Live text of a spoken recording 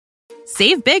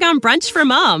Save big on brunch for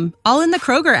mom, all in the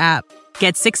Kroger app.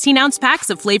 Get 16-ounce packs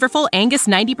of flavorful Angus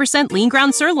 90% lean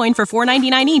ground sirloin for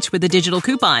 $4.99 each with a digital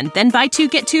coupon. Then buy 2,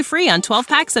 get 2 free on 12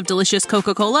 packs of delicious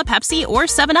Coca-Cola, Pepsi, or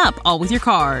 7-Up, all with your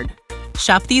card.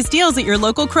 Shop these deals at your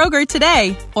local Kroger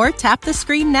today, or tap the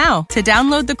screen now to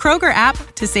download the Kroger app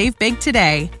to save big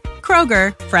today.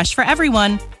 Kroger, fresh for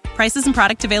everyone. Prices and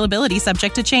product availability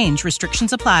subject to change.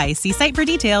 Restrictions apply. See site for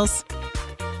details.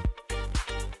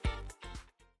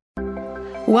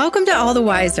 Welcome to All the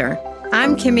Wiser.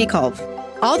 I'm Kimmy Kolb.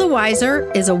 All the Wiser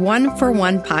is a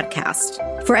one-for-one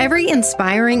podcast. For every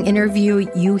inspiring interview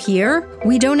you hear,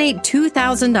 we donate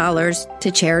 $2,000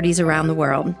 to charities around the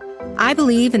world. I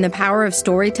believe in the power of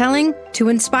storytelling to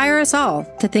inspire us all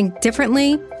to think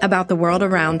differently about the world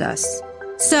around us.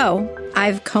 So,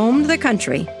 I've combed the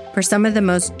country for some of the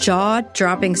most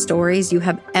jaw-dropping stories you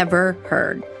have ever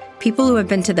heard. People who have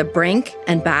been to the brink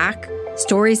and back,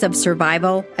 stories of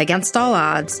survival against all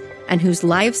odds, and whose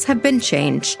lives have been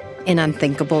changed in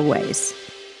unthinkable ways.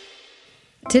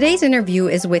 Today's interview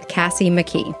is with Cassie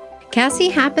McKee. Cassie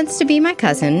happens to be my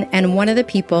cousin and one of the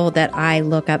people that I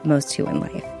look up most to in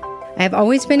life. I have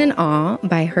always been in awe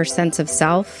by her sense of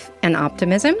self and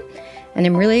optimism, and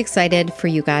I'm really excited for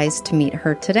you guys to meet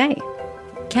her today.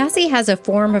 Cassie has a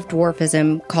form of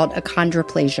dwarfism called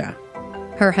achondroplasia.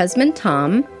 Her husband,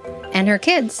 Tom, and her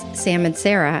kids, Sam and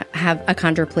Sarah, have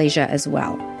achondroplasia as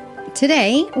well.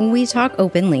 Today, we talk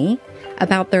openly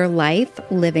about their life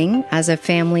living as a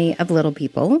family of little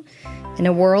people in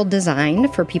a world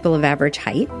designed for people of average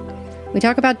height. We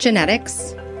talk about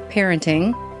genetics,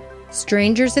 parenting,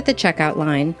 strangers at the checkout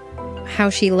line, how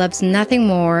she loves nothing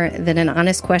more than an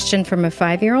honest question from a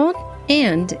 5-year-old,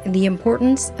 and the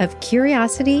importance of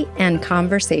curiosity and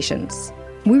conversations.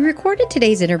 We recorded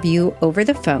today's interview over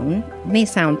the phone. It may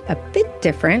sound a bit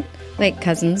different, like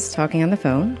cousins talking on the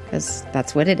phone, because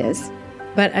that's what it is.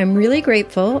 But I'm really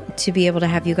grateful to be able to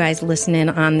have you guys listen in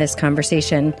on this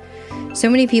conversation. So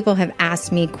many people have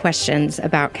asked me questions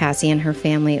about Cassie and her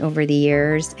family over the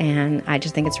years, and I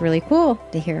just think it's really cool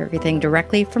to hear everything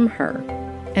directly from her.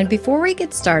 And before we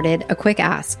get started, a quick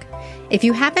ask. If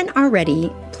you haven't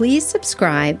already, please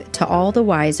subscribe to All the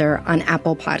Wiser on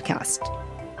Apple Podcast.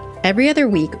 Every other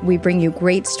week, we bring you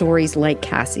great stories like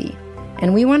Cassie,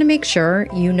 and we want to make sure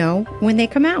you know when they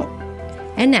come out.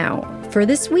 And now, for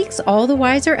this week's All the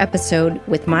Wiser episode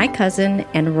with my cousin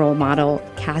and role model,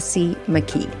 Cassie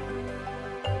McKee.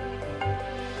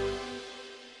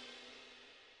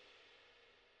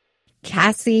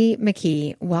 Cassie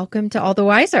McKee, welcome to All the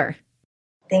Wiser.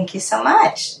 Thank you so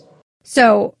much.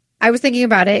 So I was thinking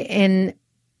about it in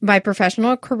my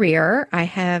professional career. I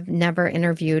have never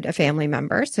interviewed a family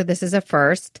member, so this is a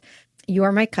first. You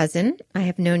are my cousin. I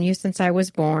have known you since I was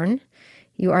born.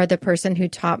 You are the person who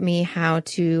taught me how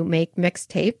to make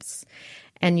mixtapes,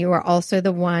 and you are also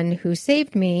the one who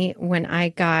saved me when I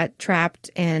got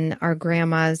trapped in our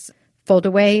grandma's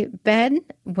fold-away bed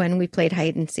when we played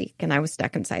hide and seek, and I was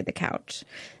stuck inside the couch.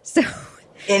 So,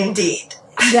 indeed,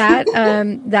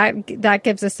 that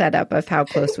gives a setup of how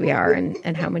close we are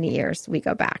and how many years we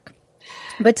go back.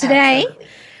 But today, absolutely,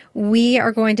 we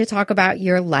are going to talk about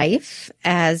your life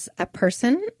as a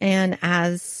person and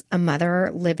as a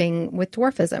mother living with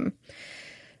dwarfism.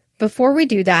 Before we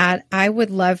do that, I would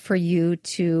love for you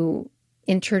to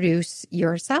introduce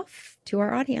yourself to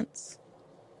our audience.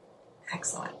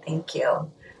 Excellent. Thank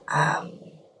you.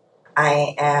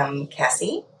 I am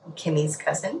Cassie, Kimmy's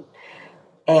cousin,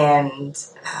 and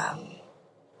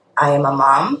I am a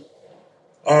mom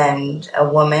and a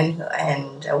woman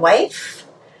and a wife.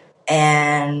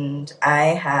 And I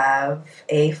have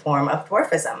a form of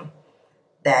dwarfism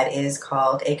that is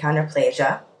called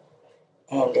achondroplasia,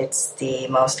 and it's the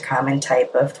most common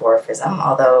type of dwarfism,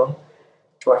 although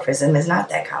dwarfism is not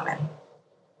that common.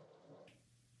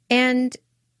 And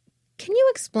can you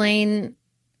explain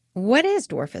what is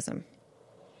dwarfism?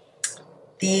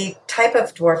 The type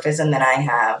of dwarfism that I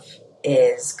have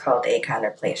is called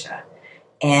achondroplasia,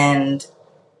 and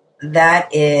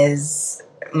that is,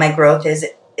 my growth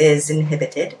is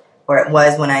inhibited, or it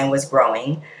was when I was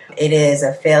growing. It is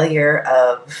a failure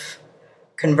of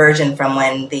conversion from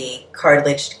when the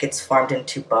cartilage gets formed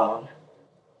into bone.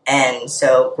 And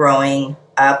so growing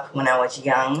up when I was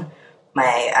young,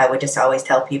 I would just always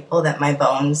tell people that my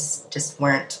bones just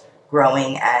weren't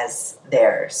growing as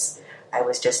theirs. I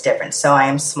was just different. So I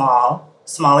am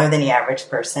smaller than the average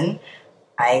person.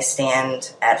 I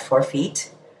stand at 4 feet,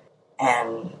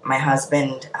 and my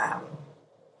husband,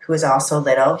 who is also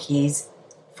little, he's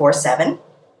 4'7".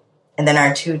 And then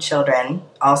our 2 children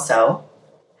also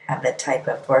have the type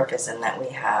of dwarfism that we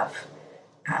have.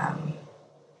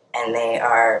 and they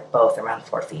are both around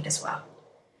 4 feet as well.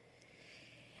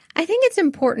 I think it's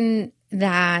important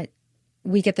that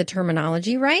we get the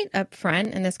terminology right up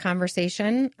front in this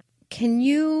conversation. Can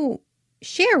you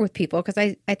share with people, because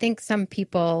I think some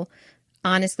people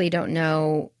honestly don't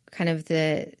know kind of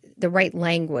the right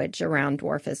language around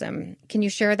dwarfism. Can you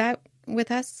share that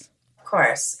with us? Of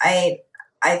course. I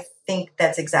think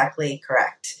that's exactly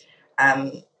correct.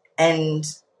 And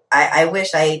I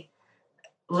wish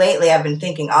lately I've been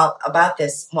thinking all about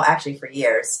this, well, actually for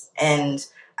years. And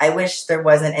I wish there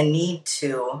wasn't a need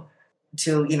to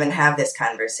even have this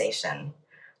conversation.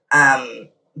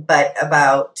 But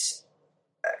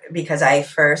because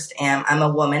I'm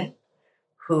a woman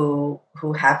who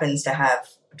happens to have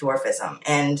dwarfism,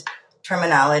 and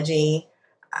terminology,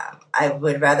 I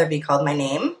would rather be called my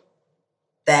name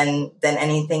than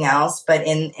anything else. But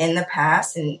in the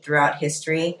past and throughout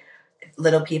history,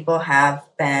 little people have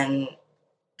been,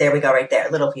 there we go right there,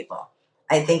 little people.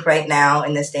 I think right now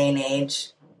in this day and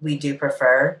age, we do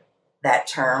prefer that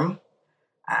term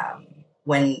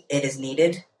when it is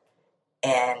needed.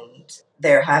 And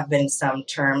there have been some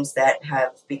terms that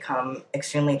have become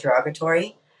extremely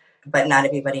derogatory, but not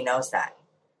everybody knows that,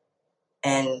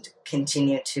 and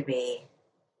continue to be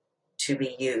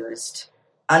used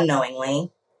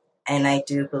unknowingly. And I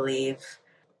do believe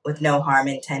with no harm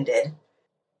intended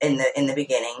in the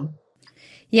beginning.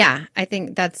 Yeah, I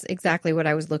think that's exactly what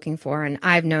I was looking for. And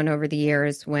I've known over the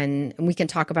years, when we can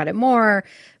talk about it more,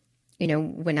 you know,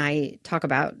 when I talk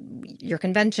about your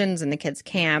conventions and the kids'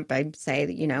 camp, I say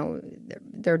that, you know,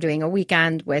 they're doing a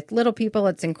weekend with little people.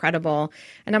 It's incredible.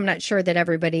 And I'm not sure that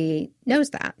everybody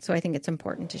knows that. So I think it's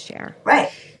important to share.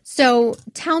 Right. So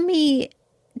tell me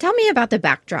about the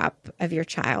backdrop of your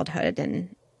childhood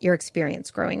and your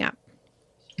experience growing up.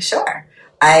 Sure.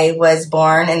 I was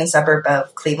born in a suburb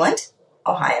of Cleveland,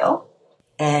 Ohio,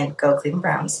 and go Cleveland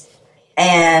Browns.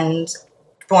 And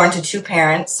born to two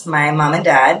parents, my mom and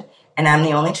dad, and I'm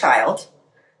the only child.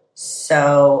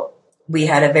 So we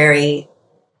had a very,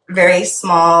 very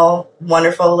small,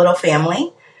 wonderful little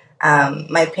family.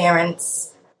 My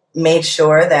parents made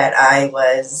sure that I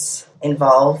was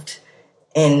involved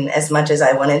in as much as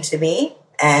I wanted to be,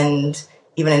 and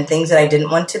even in things that I didn't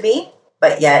want to be,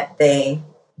 but yet they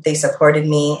supported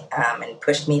me and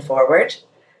pushed me forward.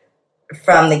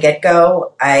 From the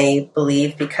get-go, I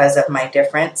believe because of my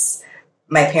difference,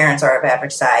 my parents are of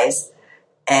average size,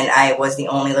 and I was the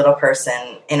only little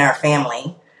person in our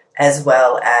family as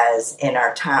well as in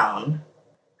our town.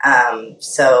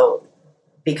 So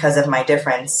because of my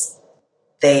difference,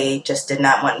 they just did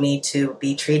not want me to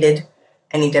be treated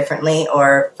any differently,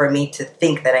 or for me to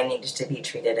think that I needed to be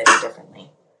treated any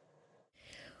differently.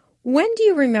 When do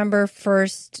you remember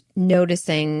first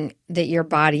noticing that your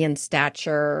body and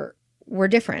stature were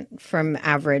different from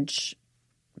average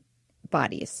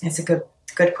bodies? It's a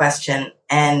good question.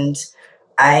 And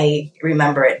I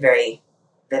remember it very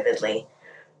vividly.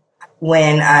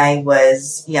 When I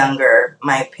was younger,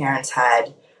 my parents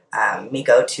had me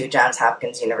go to Johns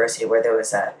Hopkins University, where there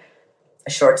was a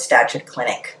short-statured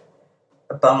clinic,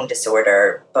 a bone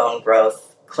disorder, bone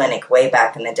growth clinic way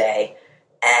back in the day.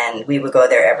 And we would go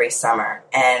there every summer.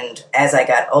 And as I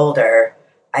got older,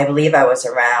 I believe I was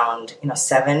around,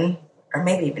 7, or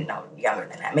maybe even younger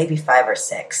than that, maybe 5 or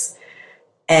 6.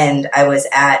 And I was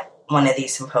at one of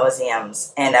these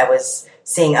symposiums, and I was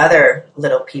seeing other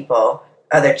little people,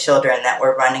 other children that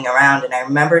were running around. And I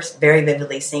remember very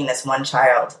vividly seeing this one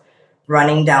child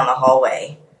running down the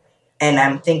hallway. And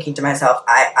I'm thinking to myself,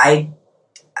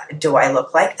 do I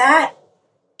look like that?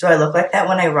 Do I look like that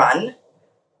when I run?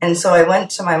 And so I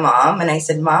went to my mom and I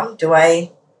said, Mom, do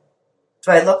I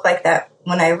look like that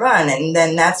when I run? And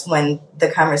then that's when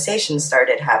the conversation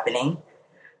started happening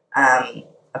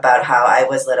about how I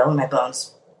was little and my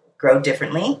bones grow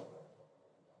differently.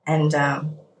 And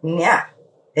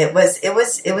it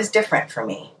was different for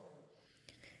me.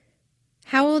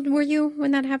 How old were you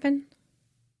when that happened?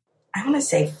 I want to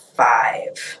say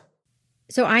 5.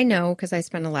 So I know, because I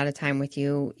spent a lot of time with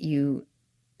you, you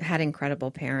had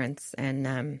incredible parents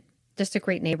and just a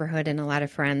great neighborhood and a lot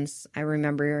of friends. I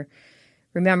remember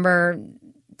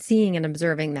seeing and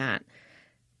observing that.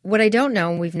 What I don't know,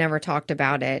 and we've never talked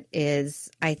about it, is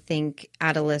I think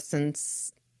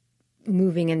adolescence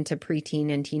moving into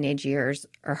preteen and teenage years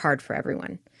are hard for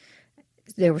everyone.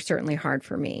 They were certainly hard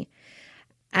for me.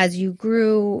 As you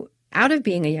grew out of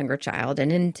being a younger child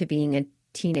and into being a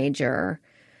teenager,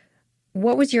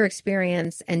 what was your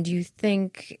experience? And do you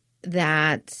think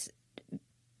that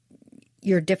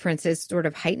your differences sort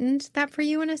of heightened that for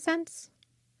you in a sense?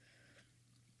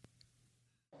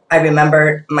 I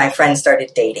remember my friends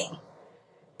started dating,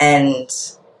 and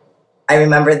I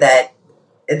remember that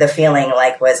the feeling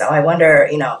like was, oh, I wonder,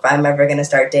 you know, if I'm ever going to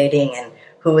start dating and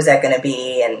who was that going to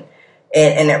be? And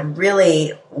it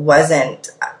really wasn't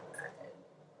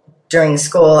during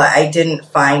school. I didn't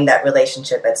find that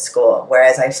relationship at school,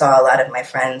 whereas I saw a lot of my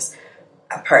friends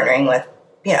partnering with,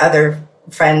 you know, other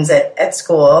friends at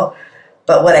school.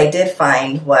 But what I did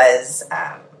find was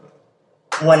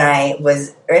when I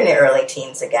was in the early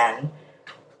teens again,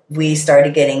 we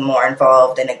started getting more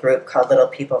involved in a group called Little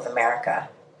People of America.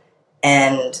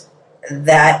 And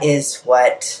that is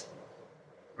what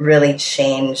really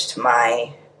changed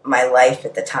my life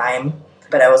at the time.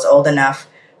 But I was old enough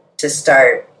to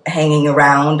start hanging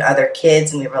around other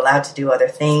kids, and we were allowed to do other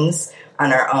things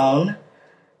on our own.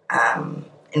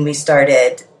 And we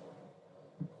started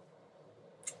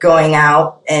going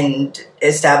out and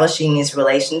establishing these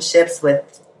relationships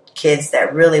with kids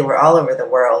that really were all over the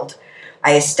world.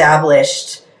 I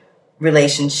established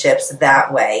relationships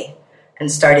that way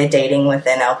and started dating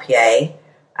within LPA.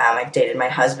 I dated my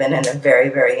husband at a very,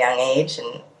 very young age,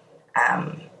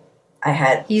 and I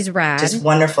had He's rad. Just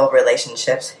wonderful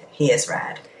relationships. He is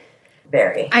rad.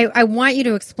 Very. I want you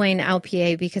to explain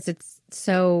LPA because it's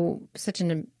such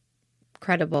an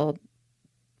incredible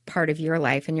part of your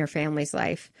life and your family's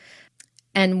life.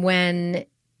 And when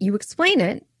you explain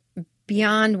it,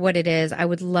 beyond what it is, I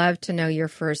would love to know your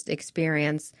first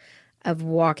experience of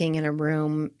walking in a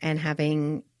room and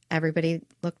having everybody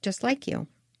look just like you.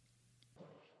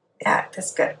 Yeah,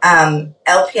 that's good.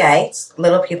 LPA,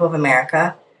 Little People of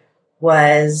America,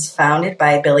 was founded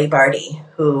by Billy Barty,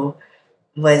 who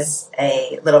was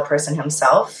a little person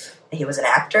himself. He was an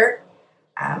actor,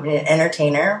 an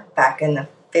entertainer back in the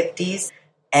 50s,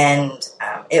 and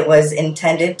it was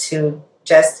intended to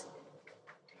just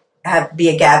be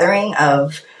a gathering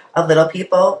of little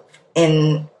people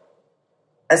in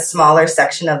a smaller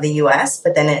section of the U.S.,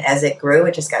 but then as it grew,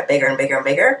 it just got bigger and bigger and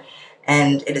bigger,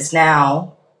 and it is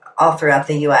now all throughout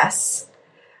the U.S.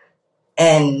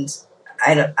 And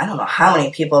I don't know how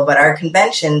many people, but our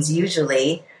conventions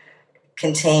usually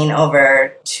contain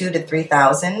over 2,000 to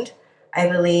 3,000, I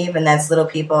believe, and that's little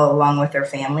people along with their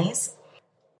families.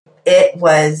 It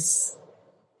was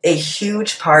a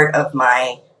huge part of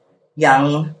my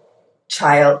older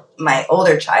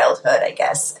childhood, I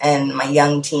guess, and my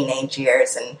young teenage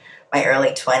years and my early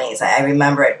 20s. I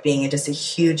remember it being just a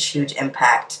huge, huge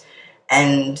impact.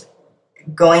 And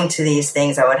going to these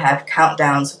things, I would have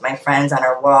countdowns with my friends on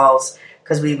our walls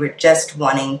because we were just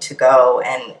wanting to go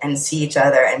and see each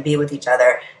other and be with each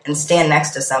other and stand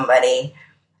next to somebody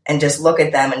and just look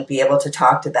at them and be able to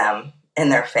talk to them in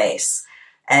their face.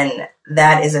 And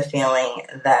that is a feeling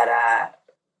that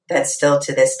still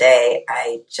to this day,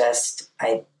 I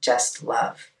just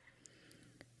love.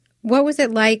 What was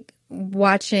it like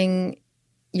watching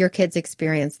your kids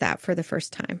experience that for the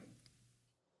first time?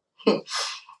 It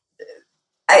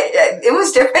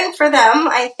was different for them,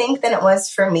 I think, than it was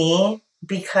for me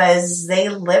because they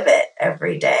live it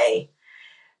every day.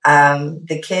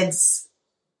 The kids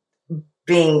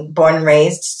being born and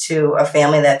raised to a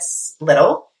family that's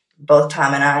little, both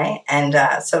Tom and I,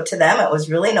 and so to them it was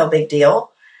really no big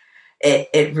deal.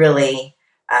 It really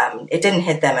it didn't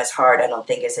hit them as hard, I don't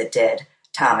think, as it did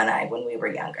Tom and I when we were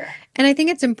younger. And I think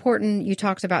it's important, you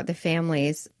talked about the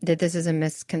families, that this is a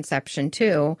misconception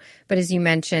too. But as you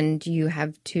mentioned, you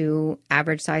have two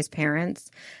average sized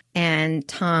parents. And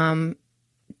Tom,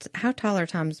 how tall are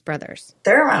Tom's brothers?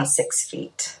 They're around 6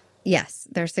 feet. Yes,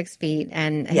 they're 6 feet.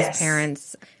 And his Yes.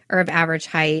 parents are of average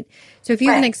height. So if you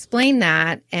can explain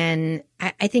that, and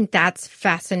I think that's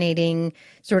fascinating,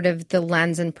 sort of the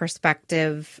lens and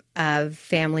perspective of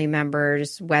family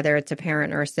members, whether it's a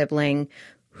parent or a sibling,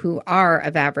 who are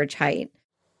of average height.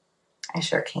 I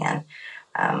sure can.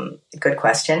 Good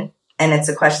question. And it's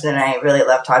a question that I really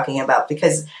love talking about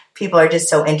because people are just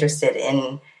so interested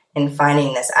in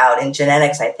finding this out. And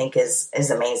genetics, I think,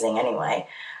 is amazing anyway.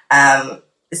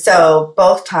 So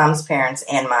both Tom's parents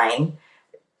and mine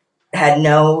had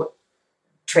no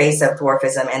trace of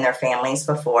dwarfism in their families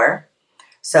before.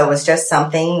 So it was just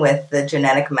something with the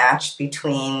genetic match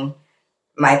between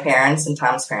my parents and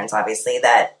Tom's parents, obviously,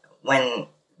 that when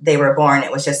they were born,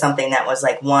 it was just something that was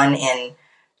like 1 in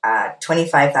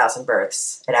 25,000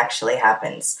 births. It actually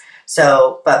happens.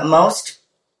 So, but most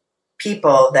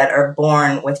people that are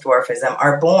born with dwarfism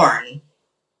are born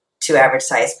to average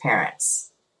sized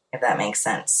parents, if that makes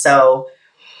sense. So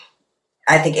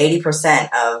I think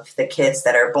 80% of the kids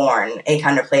that are born,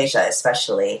 achondroplasia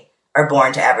especially, are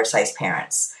born to average sized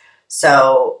parents.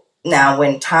 So now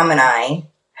when Tom and I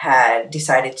had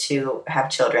decided to have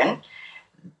children,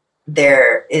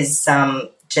 there is some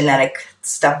genetic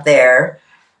stuff there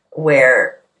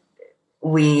where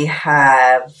we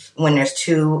have, when there's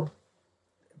two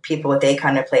people with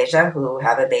achondroplasia who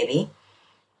have a baby,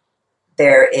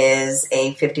 there is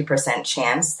a 50%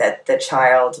 chance that the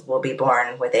child will be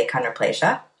born with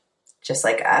achondroplasia, just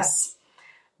like us.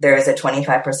 There is a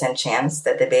 25% chance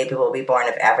that the baby will be born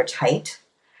of average height.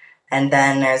 And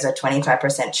then there's a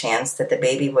 25% chance that the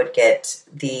baby would get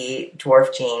the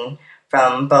dwarf gene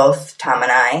from both Tom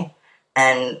and I.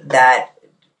 And that,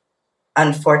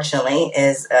 unfortunately,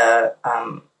 is a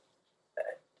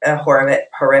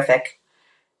horrific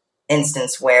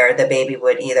instance where the baby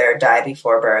would either die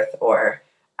before birth or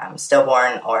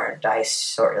stillborn or die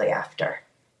shortly after.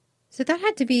 So that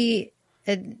had to be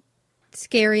a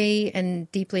scary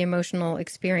and deeply emotional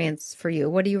experience for you.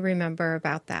 What do you remember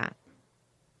about that?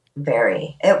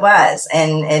 Very. It was,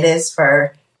 and it is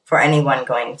for anyone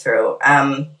going through.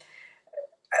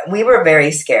 We were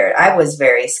very scared. I was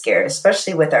very scared,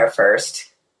 especially with our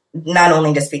first, not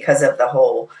only just because of the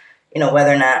whole,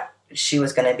 whether or not she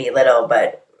was going to be little,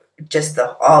 but just the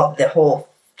whole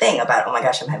thing about, oh my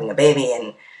gosh, I'm having a baby,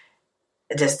 and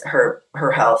just her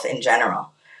health in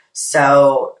general.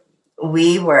 So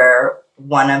we were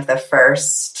one of the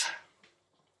first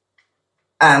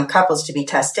couples to be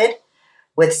tested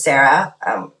with Sarah.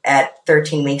 At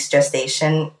 13 weeks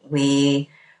gestation, we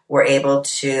were able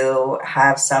to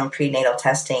have some prenatal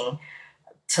testing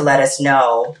to let us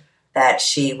know that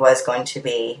she was going to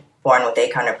be born with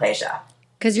achondroplasia.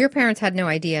 Because your parents had no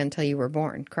idea until you were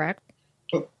born, correct?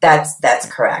 That's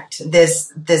correct.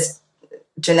 This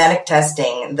genetic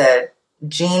testing, the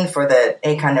gene for the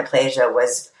achondroplasia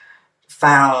was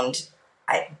found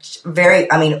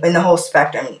in the whole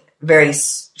spectrum, very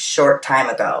short time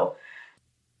ago.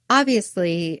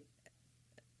 Obviously,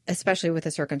 especially with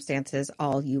the circumstances,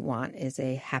 all you want is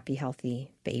a happy,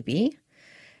 healthy baby.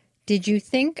 Did you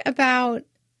think about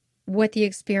what the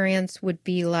experience would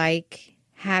be like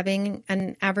having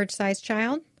an average sized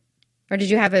child? Or did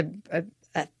you have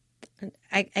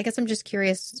I guess I'm just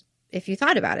curious if you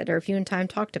thought about it or if you and Tom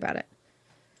talked about it.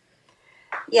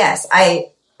 Yes,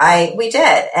 we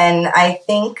did. And I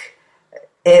think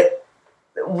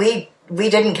we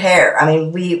didn't care. I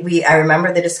mean, I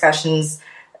remember the discussions.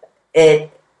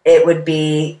 It would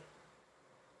be,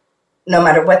 no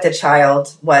matter what the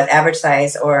child was, average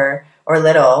size or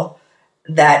little,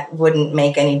 that wouldn't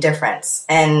make any difference.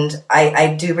 And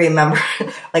I do remember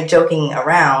like joking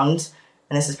around,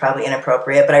 and this is probably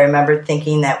inappropriate, but I remember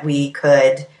thinking that we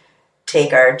could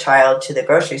take our child to the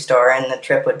grocery store and the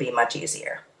trip would be much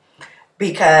easier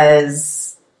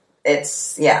because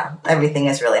everything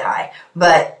is really high.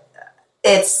 But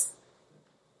it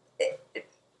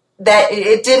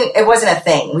wasn't a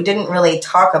thing. We didn't really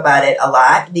talk about it a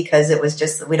lot because it was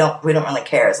just, we don't really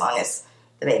care as long as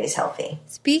the baby's healthy.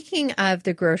 Speaking of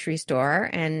the grocery store,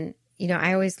 and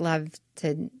I always love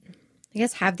to, I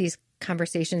guess, have these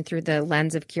conversations through the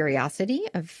lens of curiosity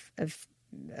of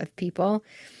people.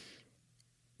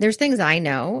 There's things I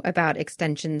know about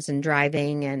extensions and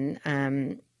driving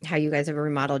and how you guys have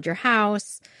remodeled your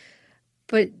house,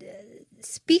 but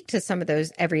speak to some of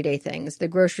those everyday things. The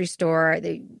grocery store,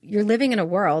 you're living in a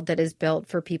world that is built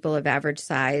for people of average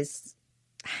size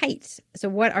height. So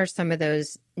what are some of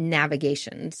those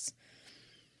navigations?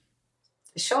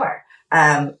 Sure.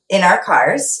 In our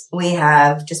cars, we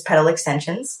have just pedal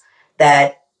extensions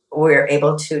that we're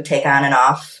able to take on and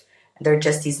off. They're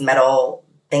just these metal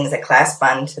things that clasp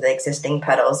onto the existing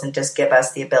pedals and just give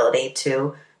us the ability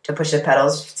to push the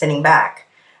pedals sitting back.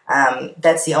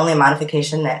 That's the only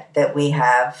modification that we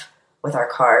have with our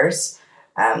cars.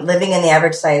 Living in the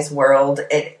average size world,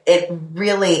 it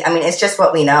really, it's just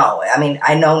what we know.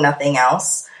 I know nothing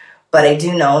else, but I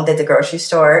do know that the grocery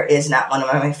store is not one of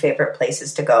my favorite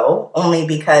places to go, only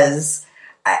because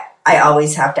I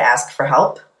always have to ask for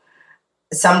help.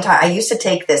 Sometimes I used to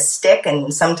take this stick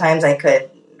and sometimes I could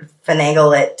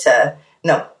finagle it to,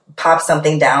 pop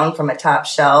something down from a top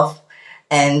shelf.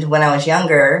 And when I was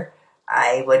younger,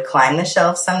 I would climb the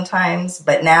shelf sometimes,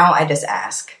 but now I just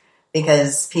ask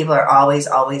because people are always,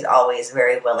 always, always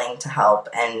very willing to help,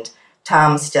 and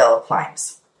Tom still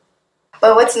climbs.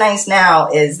 But what's nice now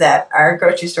is that our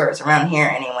grocery stores around here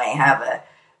anyway have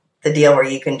the deal where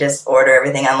you can just order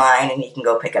everything online and you can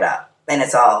go pick it up. And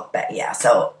it's all,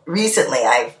 so recently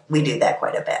we do that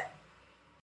quite a bit.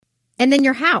 And then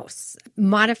your house,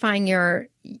 modifying your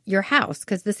house,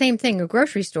 because the same thing, a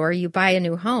grocery store, you buy a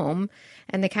new home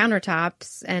and the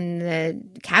countertops and the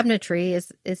cabinetry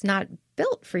is not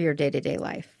built for your day-to-day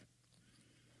life.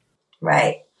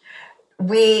 Right.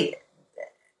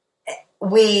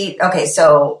 Okay,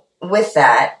 so with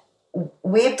that,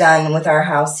 we've done with our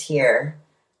house here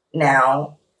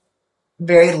now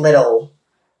very little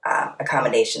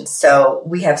accommodations. So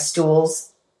we have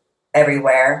stools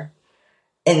everywhere.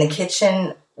 In the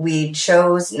kitchen, we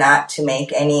chose not to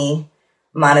make any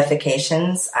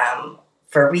modifications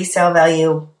for resale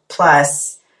value.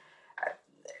 Plus,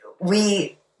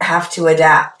 we have to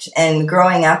adapt. And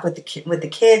growing up with the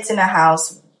kids in a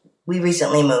house, we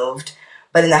recently moved,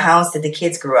 but in the house that the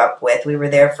kids grew up with, we were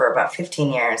there for about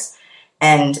 15 years.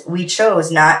 And we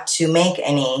chose not to make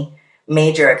any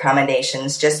major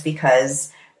accommodations just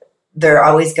because we're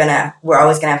always gonna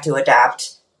have to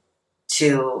adapt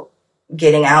to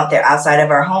getting out there outside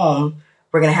of our home.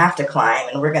 We're gonna have to climb,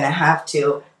 and we're gonna have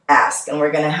to ask, and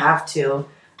we're gonna have to,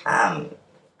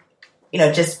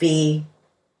 just be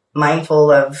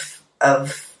mindful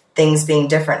of things being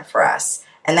different for us,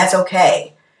 and that's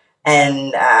okay.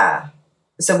 And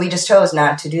so we just chose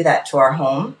not to do that to our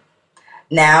home.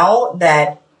 Now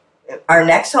that our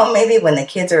next home, maybe when the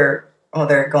kids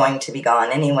they're going to be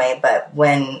gone anyway, but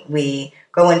when we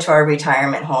go into our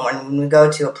retirement home and when we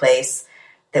go to a place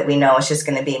that we know is just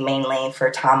going to be mainly for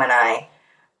Tom and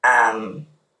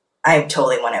I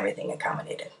totally want everything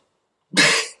accommodated.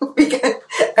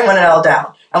 I want it all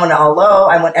down. I want it all low.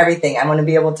 I want everything. I want to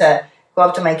be able to go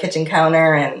up to my kitchen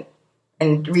counter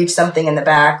and reach something in the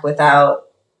back without,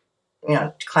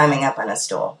 climbing up on a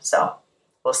stool. So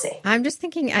we'll see. I'm just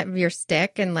thinking of your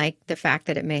stick and like the fact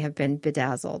that it may have been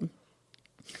bedazzled.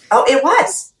 Oh, it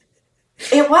was.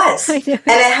 It was. And it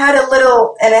had a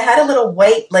little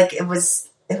white, like it was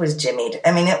jimmied.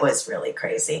 I mean, it was really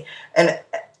crazy. And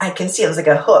I can see it was like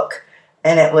a hook,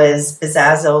 and it was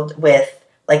bedazzled with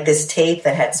like this tape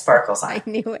that had sparkles on it. I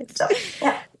knew it. So,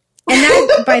 yeah. And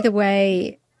that, by the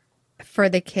way, for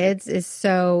the kids is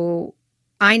so,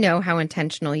 I know how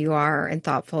intentional you are and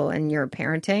thoughtful in your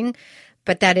parenting,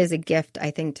 but that is a gift,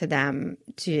 I think, to them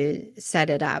to set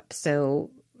it up.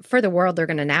 So for the world, they're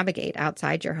going to navigate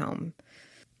outside your home.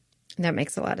 And that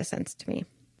makes a lot of sense to me.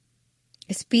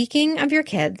 Speaking of your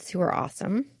kids, who are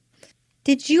awesome,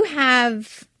 did you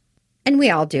have, and we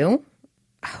all do,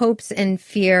 hopes and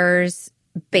fears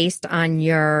based on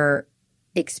your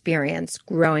experience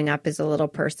growing up as a little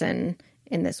person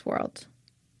in this world?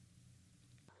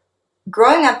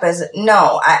 Growing up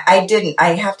I didn't.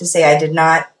 I have to say I did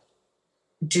not,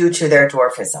 due to their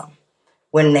dwarfism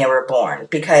when they were born,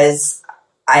 because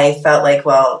I felt like,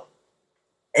 well,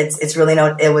 it's really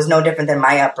it was no different than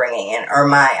my upbringing or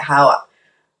how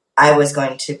I was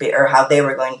going to be, or how they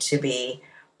were going to be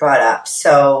brought up.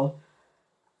 So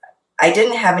I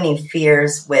didn't have any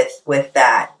fears with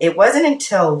that. It wasn't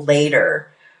until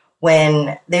later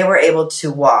when they were able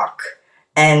to walk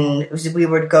and we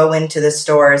would go into the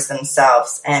stores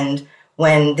themselves. And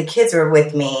when the kids were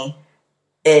with me,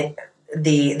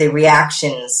 the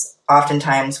reactions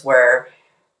oftentimes were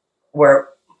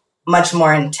much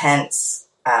more intense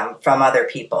from other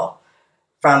people,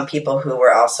 from people who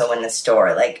were also in the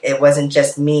store. Like, it wasn't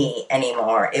just me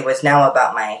anymore. It was now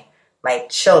about my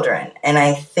children. And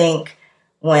I think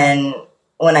when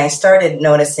I started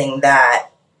noticing that,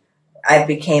 I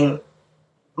became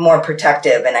more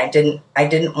protective, and I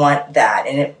didn't want that.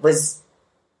 And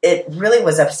it really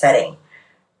was upsetting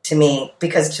to me,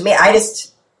 because to me, I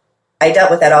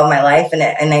dealt with that all my life, and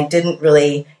it didn't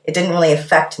really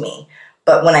affect me.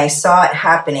 But when I saw it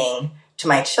happening to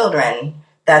my children,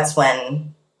 that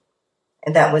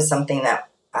was something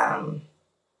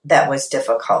that was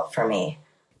difficult for me.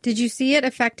 Did you see it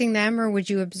affecting them, or would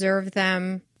you observe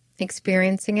them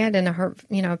experiencing it in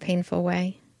a painful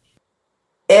way?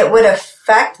 It would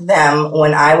affect them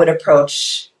when I would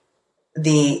approach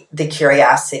the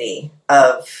curiosity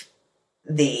of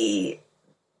the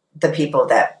people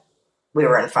that we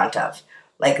were in front of.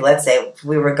 Like, let's say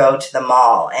we would go to the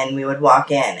mall and we would walk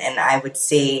in, and I would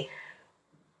see,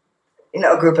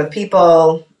 a group of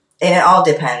people, and it all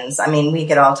depends. I mean, we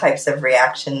get all types of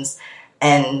reactions,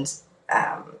 and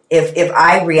if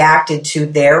I reacted to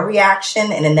their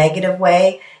reaction in a negative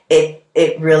way, it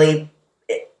really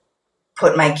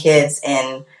put my kids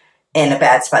in a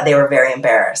bad spot. They were very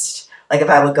embarrassed. Like, if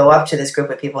I would go up to this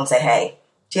group of people and say, "Hey,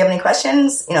 do you have any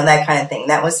questions?" That kind of thing.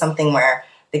 That was something where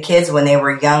the kids, when they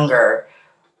were younger,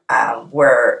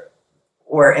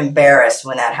 were embarrassed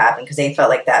when that happened, because they felt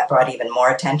like that brought even more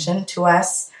attention to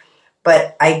us.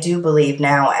 But I do believe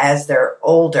now, as they're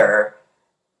older,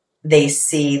 they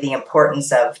see the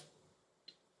importance of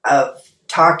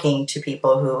talking to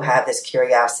people who have this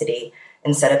curiosity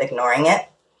instead of ignoring it.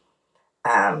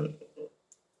 And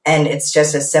it's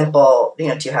just as simple, do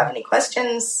you have any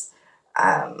questions?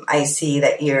 I see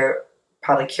that you're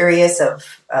probably curious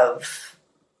of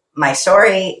my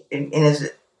story.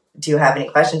 Do you have any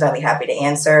questions? I'll be happy to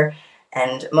answer.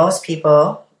 And most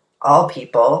people, all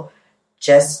people,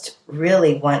 just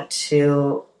really want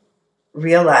to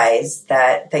realize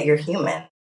that you're human.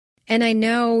 And I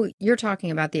know you're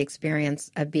talking about the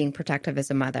experience of being protective as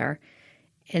a mother.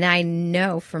 And I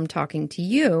know from talking to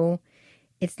you,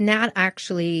 it's not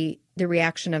actually the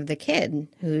reaction of the kid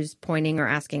who's pointing or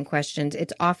asking questions.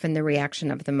 It's often the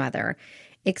reaction of the mother.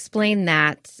 Explain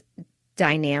that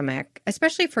dynamic,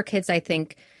 especially for kids, I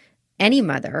think, any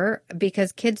mother,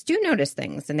 because kids do notice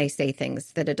things and they say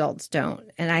things that adults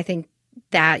don't. And I think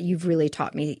that you've really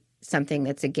taught me something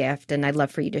that's a gift, and I'd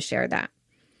love for you to share that.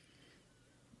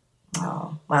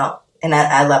 Oh, well, and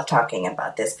I love talking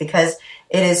about this because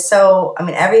it is so, I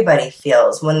mean, everybody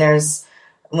feels when there's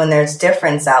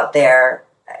difference out there,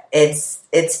 it's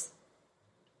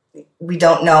we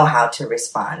don't know how to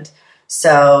respond.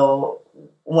 So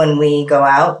when we go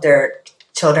out, their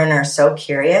children are so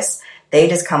curious. They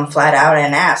just come flat out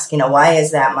and ask, why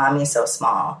is that mommy so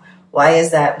small? Why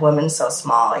is that woman so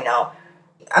small?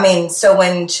 I mean, so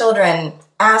when children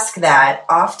ask that,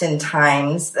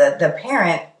 oftentimes the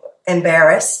parent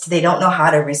embarrassed, they don't know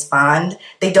how to respond.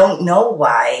 They don't know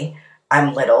why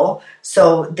I'm little.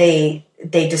 So they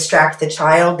distract the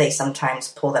child. They sometimes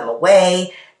pull them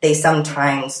away. They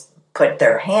sometimes put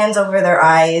their hands over their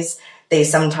eyes. They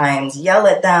sometimes yell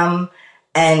at them.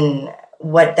 And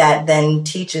what that then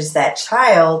teaches that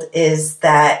child is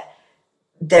that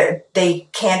they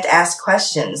can't ask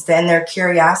questions. Then their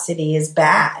curiosity is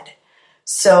bad.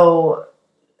 So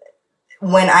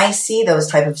when I see those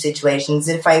type of situations,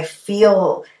 if I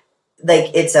feel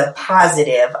like it's a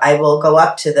positive, I will go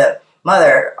up to the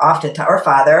mother, often or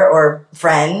father or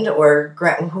friend or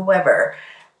whoever,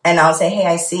 and I'll say, hey,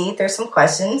 I see there's some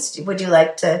questions. Would you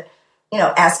like to,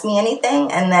 ask me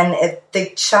anything? And then if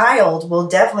the child will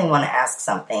definitely want to ask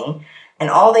something, and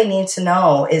all they need to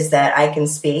know is that I can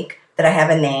speak, that I have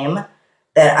a name,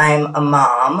 that I'm a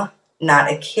mom,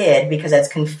 not a kid, because that's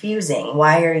confusing.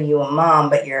 Why are you a mom,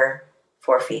 but you're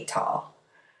 4 feet tall?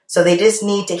 So they just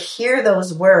need to hear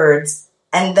those words,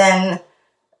 and then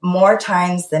more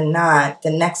times than not,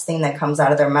 the next thing that comes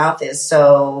out of their mouth is,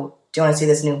 so do you want to see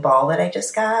this new ball that I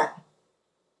just got?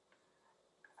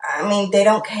 I mean, they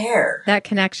don't care. That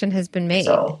connection has been made.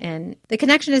 And the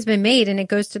connection has been made, and it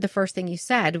goes to the first thing you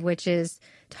said, which is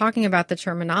talking about the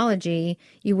terminology.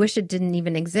 You wish it didn't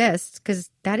even exist,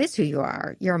 because that is who you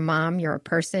are. You're a mom, you're a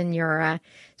person,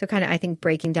 so kind of, I think,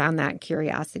 breaking down that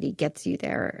curiosity gets you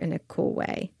there in a cool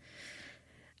way.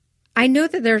 I know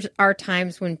that there are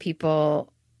times when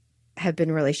people have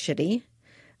been really shitty.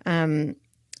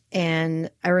 And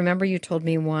I remember you told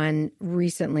me one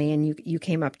recently, and you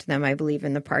came up to them, I believe,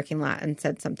 in the parking lot and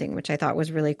said something, which I thought was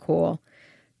really cool.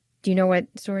 Do you know what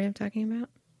story I'm talking about?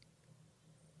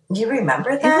 You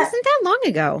remember that? It wasn't that long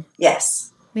ago.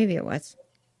 Yes. Maybe it was.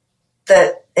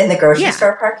 In the grocery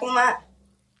store parking lot?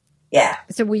 Yeah.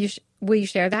 So will you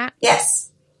share that?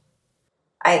 Yes.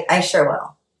 I sure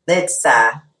will. It's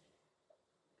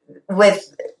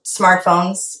with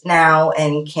smartphones now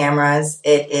and cameras,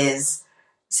 it is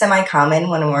semi-common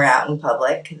when we're out in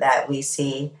public that we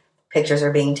see pictures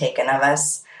are being taken of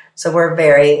us. So we're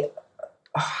very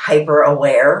hyper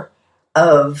aware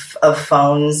of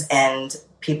phones and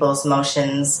people's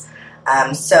motions.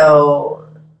 So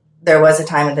there was a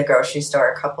time at the grocery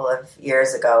store a couple of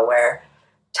years ago where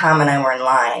Tom and I were in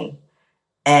line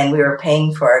and we were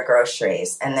paying for our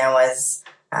groceries, and there was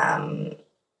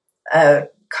a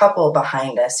couple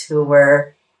behind us who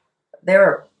were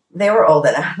old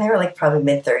enough. They were like probably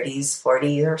mid-30s,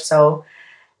 40 or so.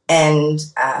 And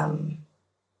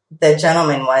the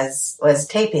gentleman was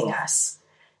taping us.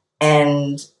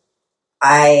 And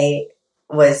I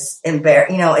was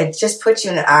embarrassed. It just puts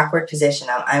you in an awkward position.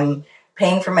 I'm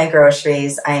paying for my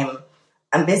groceries. I'm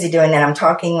busy doing that. I'm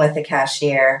talking with the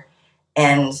cashier,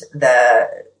 and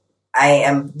I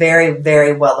am very,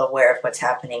 very well aware of what's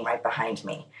happening right behind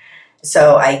me.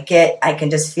 So I can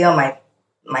just feel my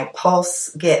pulse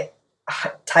get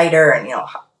tighter and,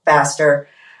 faster.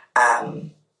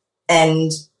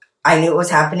 And I knew it was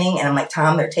happening, and I'm like,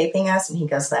 Tom, they're taping us. And he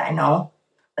goes, I know,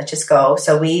 let's just go.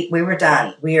 So we were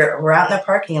done. We're out in the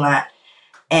parking lot,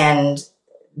 and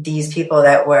these people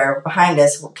that were behind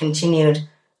us continued.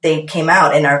 They came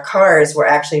out, and our cars were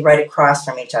actually right across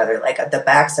from each other. Like the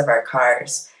backs of our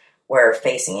cars were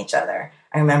facing each other.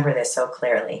 I remember this so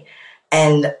clearly.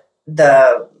 And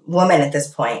the woman at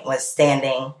this point was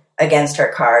standing against her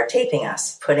car, taping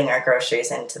us, putting our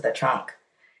groceries into the trunk.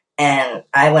 And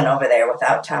I went over there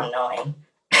without Tom knowing.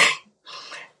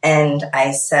 And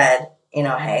I said,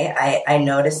 hey, I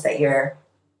noticed that you're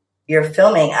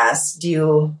filming us. Do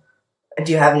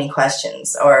you have any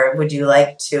questions? Or would you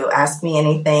like to ask me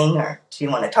anything? Or do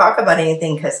you want to talk about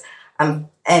anything? Because I'm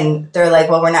And they're like,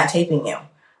 well, we're not taping you.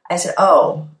 I said,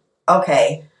 oh,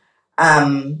 okay.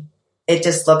 It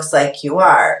just looks like you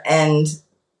are. And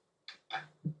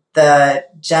the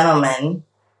gentleman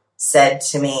said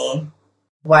to me,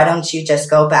 why don't you just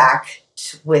go back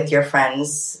with your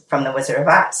friends from the Wizard of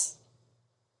Oz?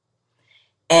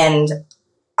 And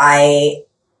I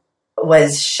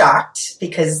was shocked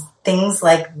because things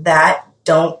like that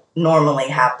don't normally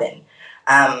happen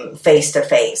face to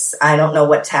face. I don't know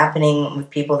what's happening with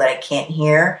people that I can't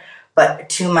hear, but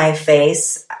to my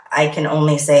face, I can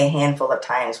only say a handful of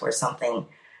times where something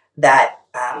that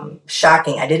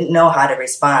shocking, I didn't know how to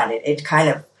respond. It kind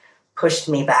of pushed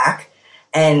me back.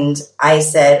 And I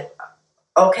said,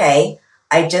 okay,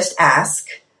 I just ask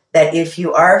that if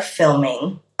you are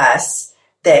filming us,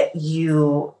 that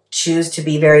you choose to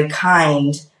be very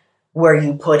kind where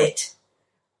you put it.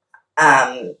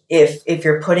 If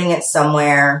you're putting it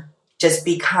somewhere, just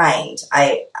be kind.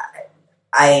 I'm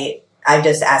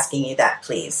just asking you that,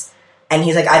 please. And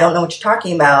he's like, I don't know what you're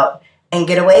talking about, and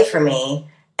get away from me.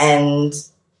 And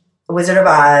Wizard of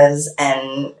Oz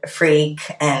and Freak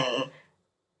and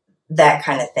that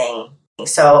kind of thing.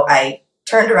 So I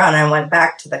turned around and I went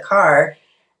back to the car,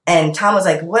 and Tom was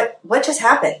like, what just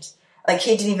happened? Like,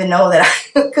 he didn't even know that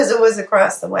because it was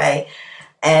across the way.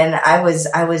 And I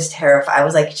was terrified. I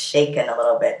was like shaken a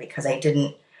little bit because I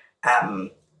didn't,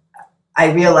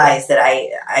 I realized that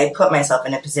I put myself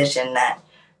in a position that,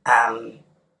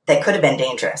 that could have been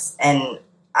dangerous. And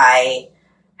I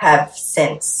have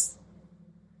since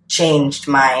changed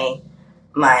my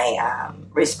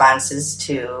responses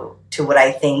to what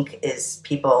I think is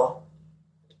people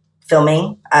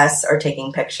filming us or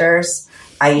taking pictures.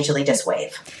 I usually just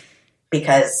wave,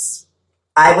 because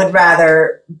I would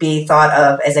rather be thought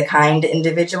of as a kind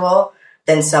individual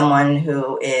than someone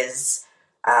who is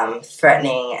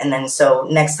threatening. And then so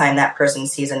next time that person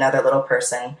sees another little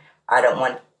person, I don't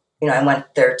want, I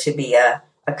want there to be a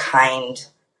kind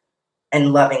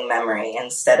and loving memory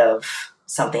instead of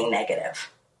something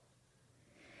negative.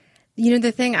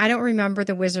 The thing, I don't remember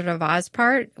the Wizard of Oz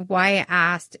part. Why I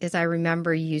asked is I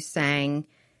remember you saying,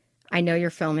 I know you're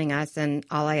filming us, and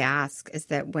all I ask is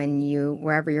that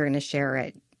wherever you're going to share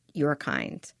it, you're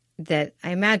kind. That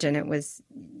I imagine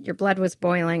your blood was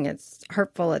boiling, it's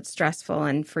hurtful, it's stressful,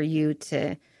 and for you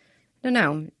to, I don't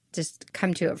know, just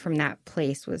come to it from that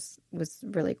place was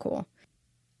really cool.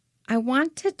 I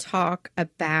want to talk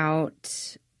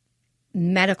about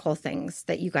medical things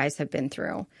that you guys have been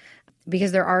through,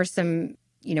 because there are some,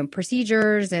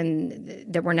 procedures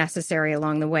and that were necessary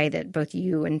along the way that both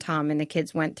you and Tom and the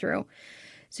kids went through.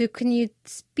 So can you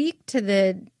speak to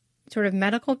the sort of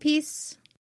medical piece?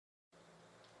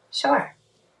 Sure.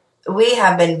 We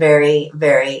have been very,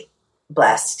 very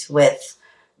blessed with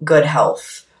good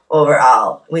health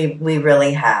overall. We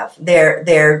really have.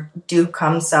 There do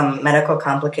come some medical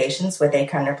complications with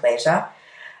achondroplasia.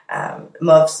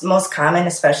 Most common,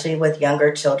 especially with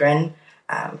younger children,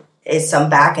 is some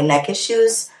back and neck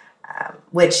issues,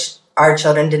 which our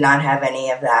children did not have any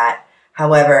of that.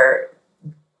 However,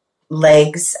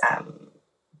 legs,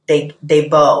 they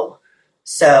bow.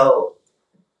 So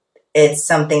it's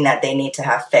something that they need to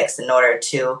have fixed in order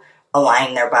to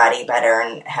align their body better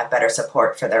and have better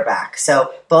support for their back.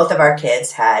 So both of our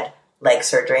kids had leg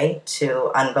surgery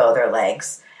to unbow their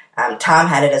legs. Tom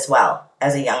had it as well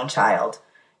as a young child.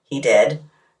 He did.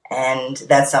 And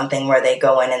that's something where they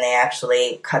go in and they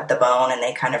actually cut the bone and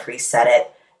they kind of reset it.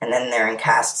 And then they're in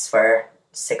casts for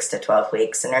 6 to 12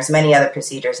 weeks. And there's many other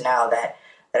procedures now that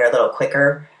are a little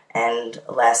quicker and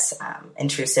less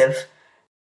intrusive.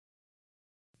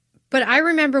 But I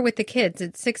remember with the kids,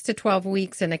 it's 6 to 12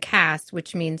 weeks in a cast,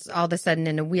 which means all of a sudden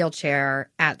in a wheelchair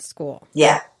at school.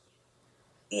 Yeah.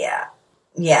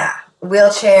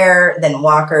 Wheelchair, then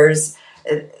walkers.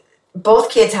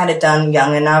 Both kids had it done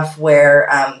young enough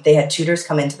where they had tutors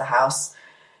come into the house.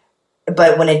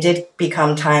 But when it did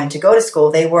become time to go to school,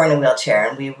 they were in a wheelchair,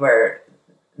 and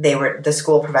the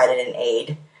school provided an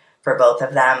aid for both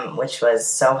of them, which was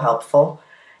so helpful.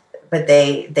 But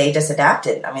they just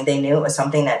adapted. I mean, they knew it was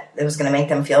something that it was going to make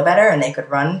them feel better and they could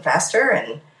run faster,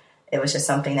 and it was just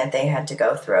something that they had to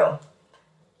go through.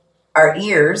 Our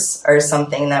ears are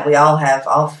something that we all have,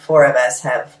 all four of us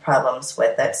have problems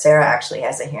with it. Sarah actually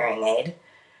has a hearing aid.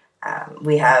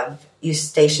 We have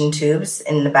eustachian tubes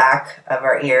in the back of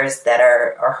our ears that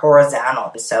are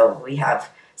horizontal, so we have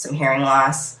some hearing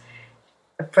loss.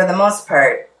 For the most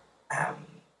part,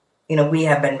 we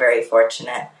have been very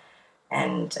fortunate,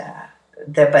 and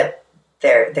but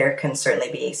there can certainly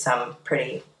be some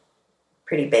pretty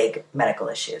big medical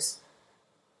issues.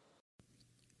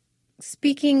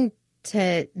 Speaking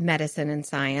to medicine and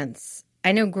science,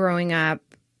 I know growing up,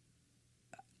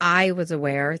 I was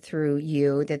aware through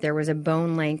you that there was a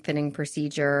bone lengthening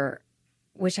procedure,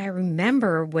 which I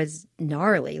remember was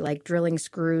gnarly, like drilling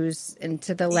screws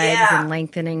into the legs and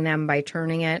lengthening them by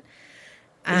turning it.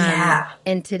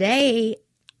 And today,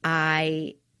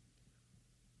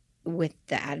 with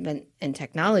the advent in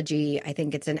technology, I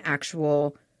think it's an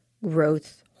actual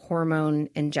growth hormone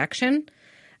injection.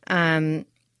 I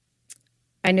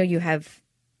know you have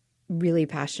really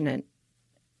passionate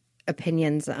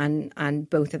opinions on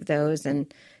both of those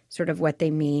and sort of what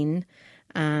they mean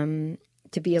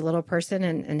to be a little person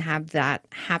and have that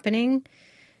happening.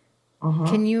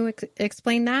 Can you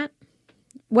explain that?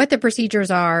 What the procedures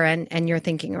are and your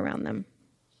thinking around them?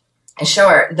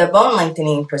 Sure. The bone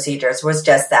lengthening procedures was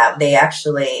just that. They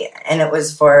actually, and it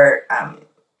was for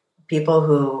people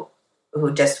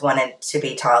who just wanted to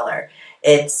be taller.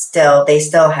 They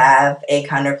still have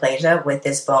achondroplasia with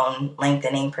this bone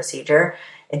lengthening procedure.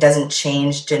 It doesn't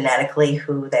change genetically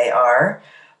who they are,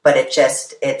 but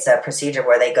it's a procedure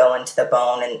where they go into the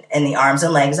bone and in the arms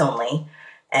and legs only,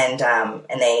 and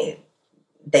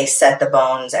they set the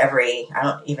bones I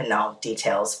don't even know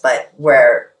details, but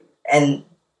and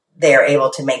they are able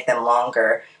to make them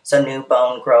longer so new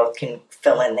bone growth can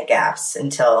fill in the gaps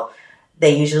until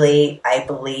they usually, I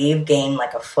believe, gain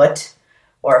like a foot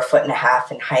or a foot and a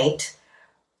half in height.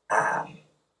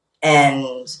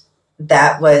 And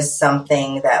that was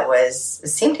something that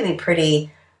seemed to be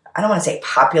pretty, I don't want to say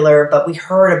popular, but we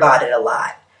heard about it a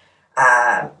lot,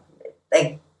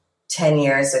 like 10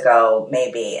 years ago,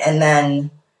 maybe. And then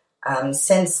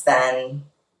since then,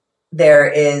 there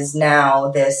is now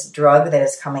this drug that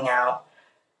is coming out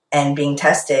and being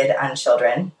tested on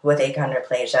children with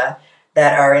achondroplasia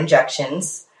that are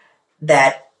injections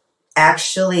that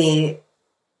actually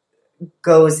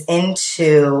goes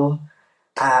into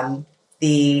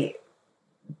the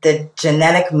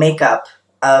genetic makeup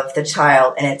of the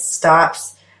child, and it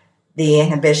stops the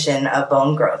inhibition of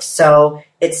bone growth. So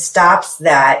it stops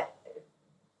that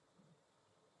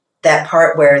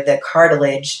part where the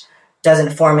cartilage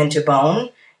doesn't form into bone.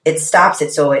 It stops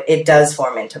it so it does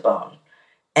form into bone.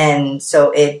 And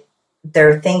so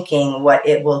they're thinking what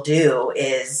it will do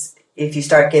is if you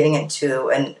start giving it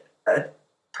to a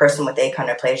person with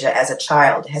achondroplasia as a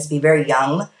child, it has to be very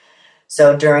young.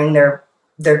 So during their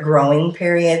growing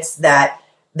periods, that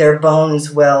their bones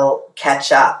will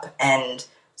catch up and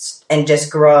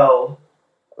just grow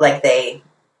like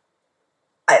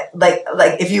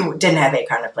like if you didn't have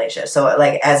achondroplasia. So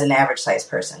like as an average size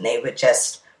person, they would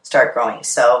just start growing.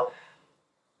 So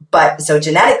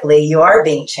genetically you are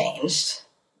being changed.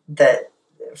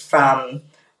 From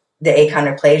the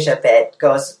achondroplasia bit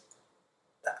goes,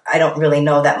 I don't really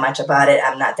know that much about it.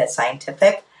 I'm not that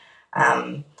scientific.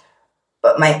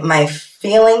 But my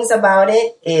feelings about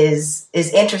it is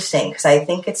interesting because I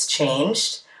think it's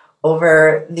changed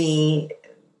over the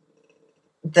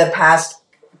past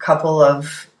couple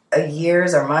of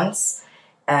years or months.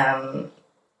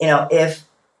 If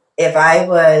I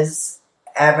was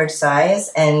average size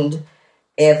and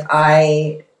if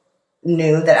I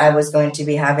knew that I was going to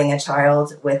be having a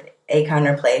child with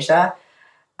achondroplasia,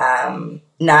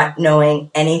 not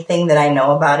knowing anything that I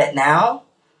know about it now,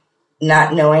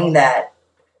 not knowing that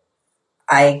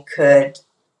I could,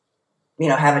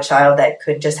 have a child that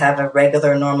could just have a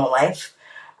regular, normal life,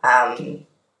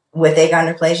 with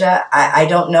achondroplasia, I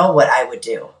don't know what I would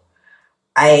do.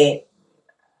 I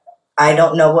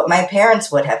don't know what my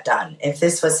parents would have done if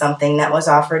this was something that was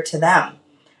offered to them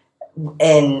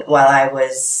while I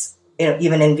was,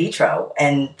 even in vitro,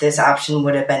 and this option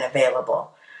would have been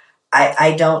available.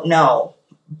 I don't know,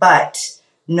 but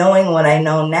knowing what I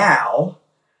know now,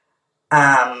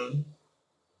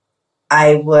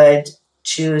 I would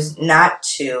choose not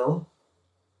to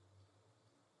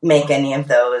make any of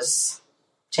those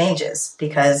changes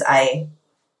because I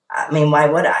mean, why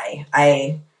would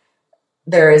I?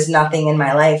 There is nothing in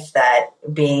my life that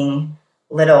being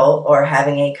little or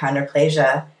having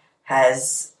achondroplasia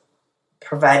has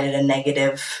provided a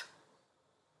negative.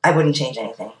 I wouldn't change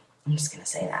anything. I'm just going to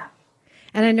say that.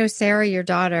 And I know Sarah, your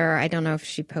daughter, I don't know if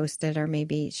she posted or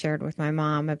maybe shared with my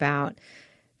mom about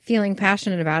feeling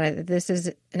passionate about it. This is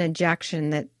an injection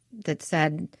that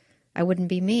said I wouldn't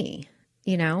be me,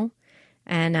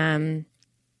 and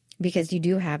because you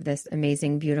do have this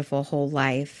amazing, beautiful whole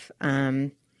life.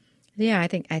 I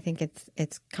think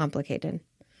it's complicated.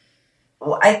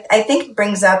 Well, I think it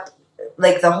brings up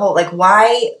like the whole, like,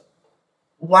 why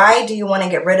do you want to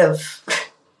get rid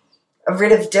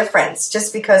of difference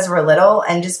just because we're little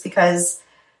and just because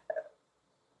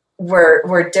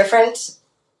we're different?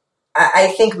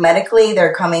 I think medically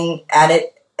they're coming at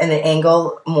it in an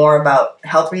angle more about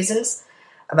health reasons.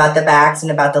 about the backs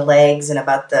and about the legs and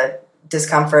about the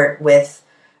discomfort with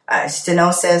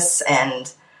stenosis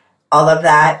and all of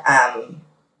that.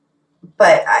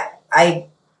 But I,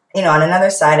 on another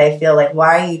side, I feel like,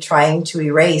 why are you trying to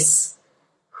erase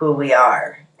who we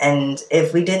are? And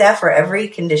if we did that for every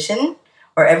condition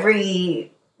or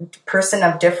every person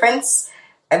of difference,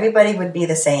 everybody would be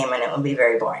the same and it would be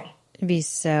very boring. It'd be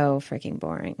so freaking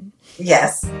boring.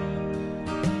 Yes.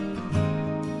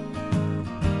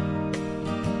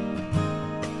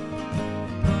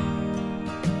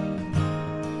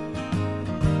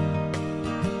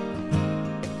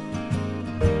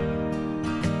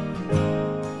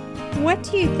 What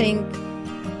do you think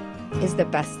is the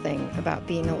best thing about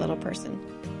being a little person?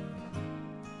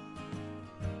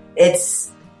 It's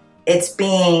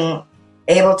being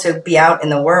able to be out in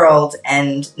the world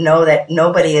and know that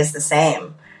nobody is the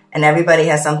same and everybody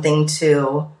has something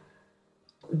to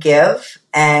give.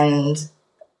 And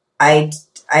I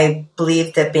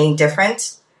believe that being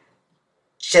different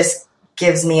just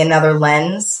gives me another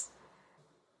lens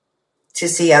to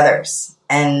see others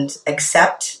and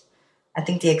accept. I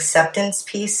think the acceptance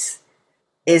piece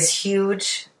is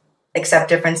huge. Accept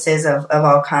differences of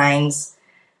all kinds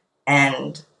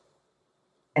and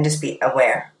just be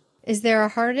aware. Is there a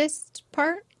hardest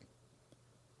part?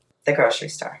 The grocery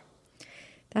store.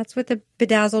 That's what the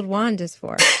bedazzled wand is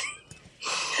for.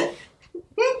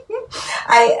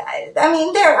 I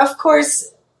mean, there, of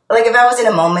course, like if I was in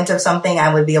a moment of something,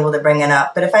 I would be able to bring it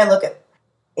up. But if I look at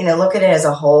it as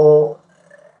a whole,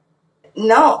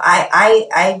 no,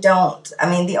 I don't. I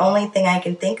mean, the only thing I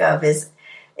can think of is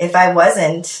if I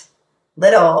wasn't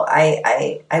little,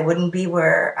 I wouldn't be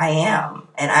where I am.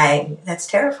 And that's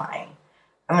terrifying.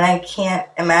 I mean, I can't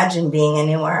imagine being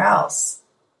anywhere else.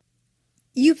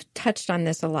 You've touched on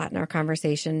this a lot in our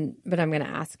conversation, but I'm going to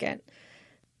ask it.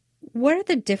 What are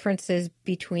the differences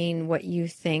between what you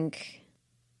think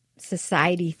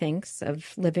society thinks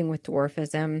of living with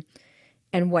dwarfism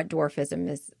and what dwarfism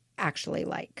is actually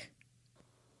like?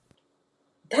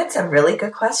 That's a really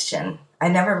good question. I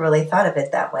never really thought of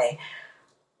it that way.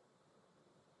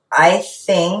 I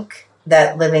think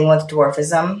that living with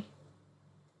dwarfism,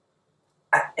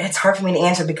 it's hard for me to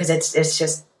answer because it's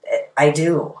just,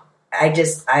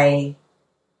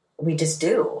 we just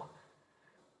do.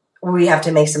 We have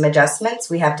to make some adjustments.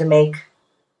 We have to make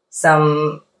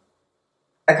some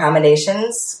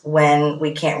accommodations when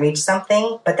we can't reach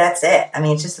something, but that's it. I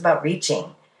mean, it's just about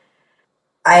reaching.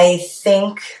 I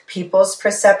think people's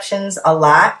perceptions a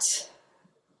lot,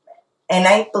 and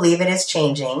I believe it is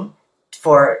changing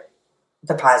for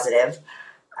the positive.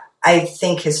 I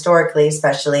think historically,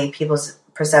 especially, people's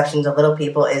perceptions of little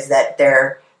people is that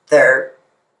they're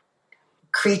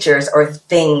creatures or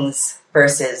things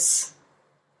versus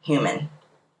human.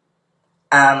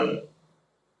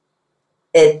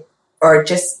 Or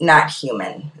just not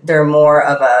human. They're more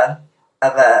of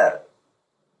a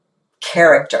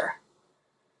character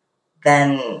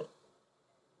than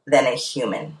a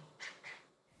human.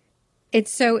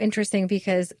 It's so interesting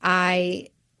because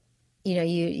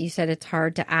you said it's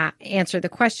hard to answer the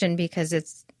question because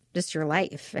it's just your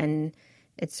life and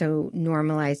it's so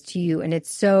normalized to you and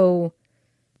it's so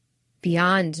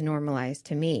beyond normalized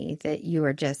to me that you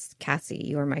are just Cassie,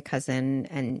 you are my cousin,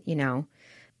 and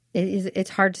it's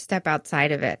hard to step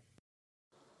outside of it.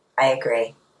 I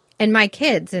agree. And my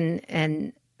kids,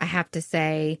 and I have to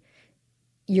say,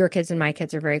 your kids and my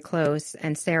kids are very close.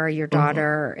 And Sarah, your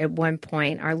daughter, at one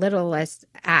point, our littlest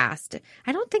asked,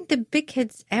 I don't think the big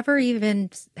kids ever even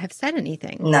have said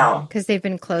anything. No. Because they've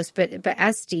been close. But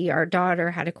Esty, our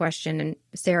daughter, had a question. And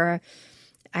Sarah,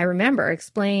 I remember,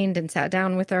 explained and sat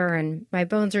down with her. And my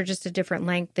bones are just a different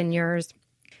length than yours.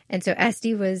 And so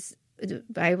Esty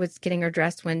I was getting her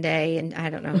dressed one day. And I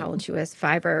don't know how old she was,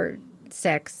 5 or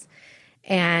 6.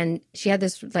 And she had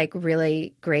this like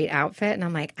really great outfit. And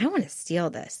I'm like, I want to steal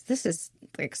this. This is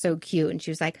like so cute. And she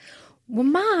was like, well,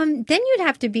 Mom, then you'd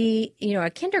have to be,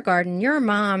 a kindergarten. You're a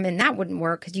mom and that wouldn't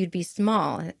work because you'd be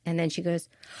small. And then she goes,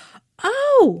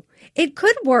 oh, it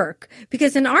could work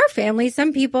because in our family,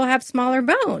 some people have smaller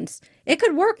bones. It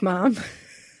could work, Mom.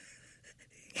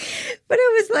 But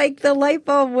it was like the light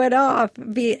bulb went off.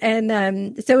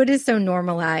 And so it is so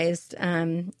normalized.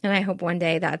 And I hope one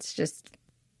day that's just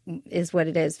is what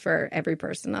it is for every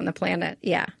person on the planet.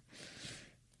 Yeah.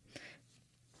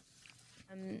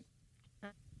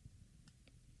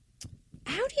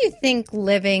 How do you think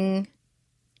living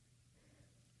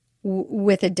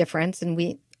with a difference, and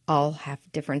we all have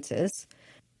differences,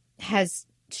 has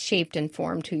shaped and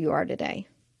formed who you are today?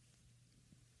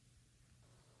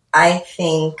 I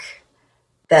think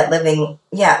living,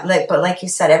 but like you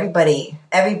said,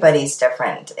 everybody's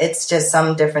different. It's just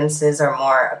some differences are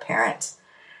more apparent.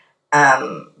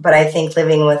 But I think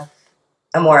living with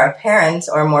a more apparent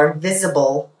or more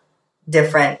visible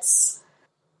difference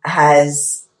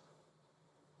has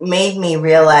made me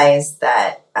realize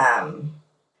that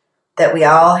that we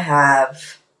all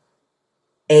have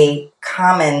a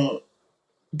common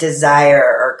desire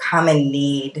or common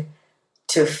need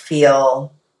to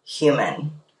feel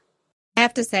human. I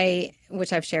have to say,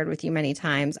 which I've shared with you many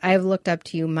times, I've looked up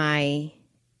to you my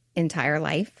entire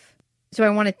life. So I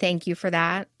want to thank you for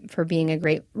that, for being a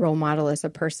great role model as a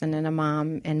person and a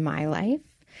mom in my life.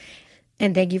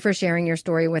 And thank you for sharing your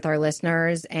story with our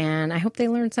listeners. And I hope they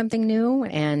learned something new.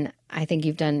 And I think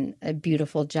you've done a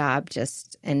beautiful job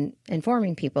just in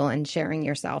informing people and sharing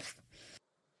yourself.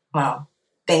 Well,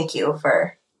 thank you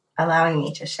for allowing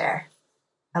me to share.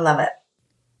 I love it.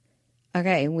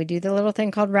 Okay, we do the little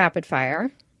thing called rapid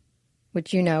fire,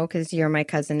 which you know because you're my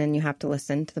cousin and you have to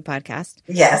listen to the podcast.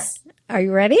 Yes. Are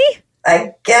you ready?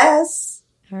 I guess.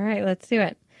 All right, let's do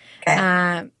it.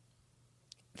 Okay.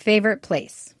 Favorite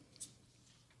place?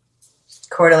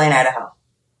 Coeur d'Alene, Idaho.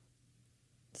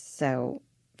 So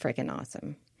freaking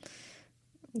awesome.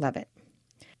 Love it.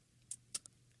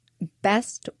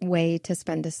 Best way to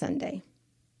spend a Sunday?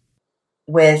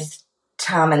 With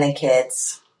Tom and the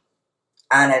kids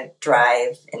on a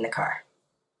drive in the car.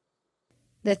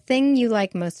 The thing you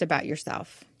like most about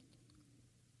yourself?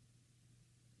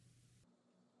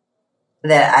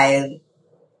 That I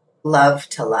love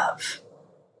to love.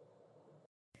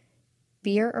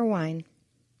 Beer or wine?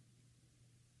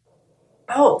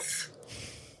 Both.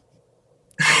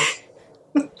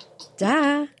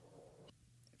 Duh.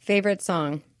 Favorite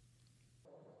song?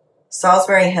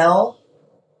 Salisbury Hill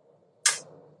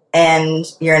and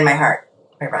You're in My Heart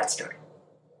by Rod Stewart.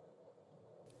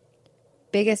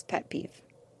 Biggest pet peeve?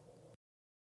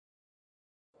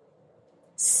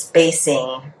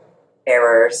 Spacing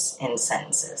errors in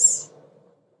sentences.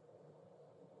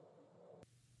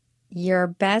 Your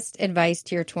best advice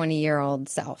to your 20-year-old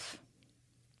self?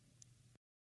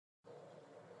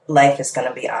 Life is going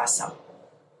to be awesome.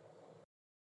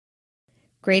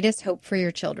 Greatest hope for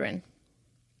your children?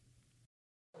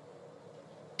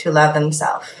 To love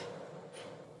themselves.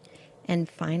 And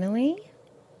finally,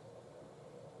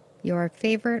 your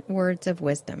favorite words of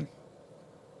wisdom?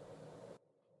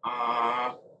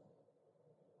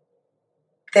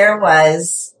 There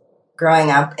was, growing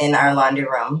up in our laundry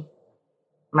room,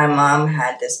 my mom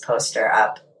had this poster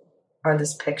up, or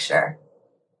this picture,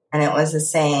 and it was a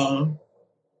saying,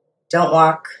 "Don't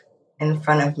walk in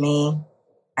front of me,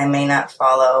 I may not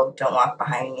follow. Don't walk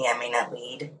behind me, I may not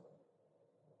lead.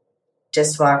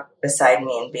 Just walk beside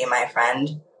me and be my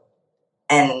friend."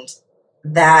 And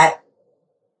that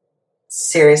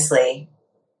seriously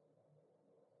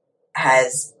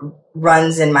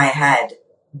runs in my head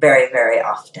very, very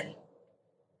often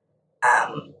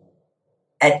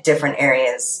at different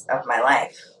areas of my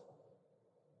life.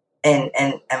 And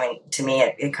I mean, to me,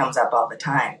 it comes up all the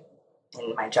time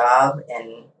in my job,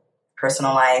 in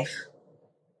personal life.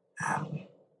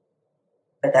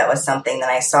 But that was something that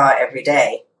I saw every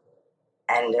day,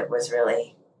 and it was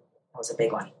a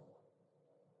big one.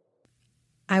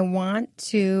 I want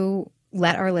to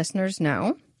let our listeners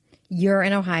know you're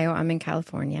in Ohio, I'm in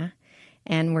California,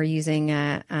 and we're using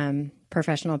a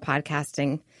professional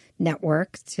podcasting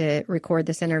network to record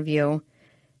this interview.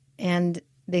 And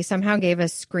they somehow gave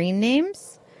us screen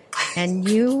names, and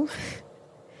you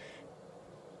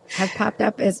have popped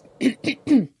up as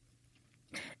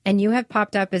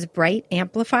Bright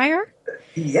Amplifier.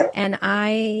 Yep. And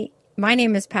my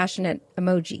name is Passionate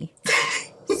Emoji.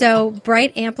 So,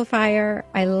 Bright Amplifier,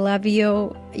 I love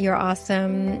you. You're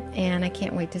awesome. And I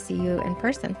can't wait to see you in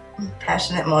person.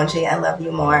 Passionate Emoji, I love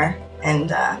you more. And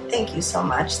thank you so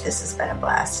much. This has been a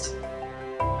blast.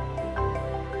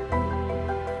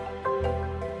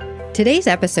 Today's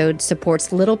episode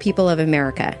supports Little People of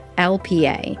America,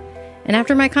 LPA. And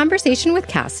after my conversation with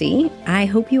Cassie, I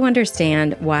hope you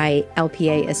understand why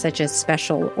LPA is such a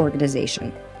special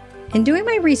organization. In doing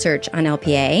my research on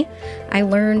LPA, I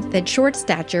learned that short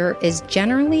stature is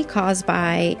generally caused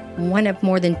by one of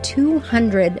more than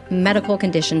 200 medical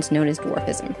conditions known as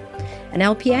dwarfism. And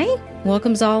LPA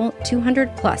welcomes all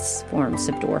 200 plus forms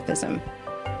of dwarfism.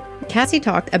 Cassie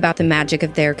talked about the magic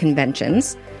of their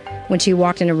conventions when she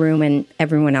walked in a room and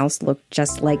everyone else looked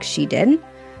just like she did.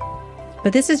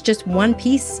 But this is just one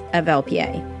piece of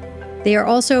LPA. They are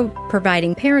also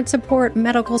providing parent support,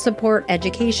 medical support,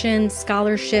 education,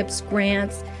 scholarships,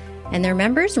 grants, and their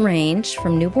members range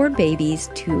from newborn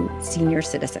babies to senior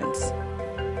citizens.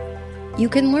 You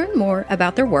can learn more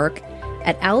about their work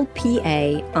at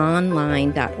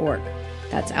lpaonline.org.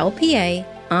 That's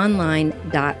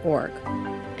lpaonline.org.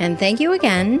 And thank you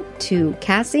again to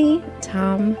Cassie,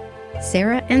 Tom,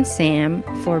 Sarah, and Sam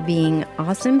for being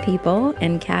awesome people,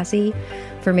 and Cassie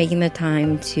for making the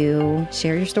time to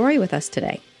share your story with us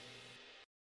today.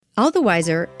 All the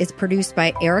Wiser is produced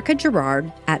by Erica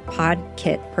Gerard at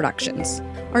Podkit Productions.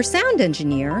 Our sound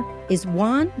engineer is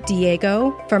Juan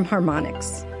Diego from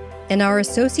Harmonix. And our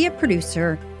associate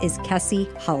producer is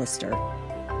Kessie Hollister.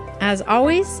 As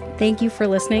always, thank you for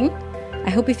listening. I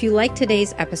hope if you liked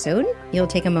today's episode, you'll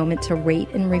take a moment to rate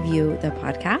and review the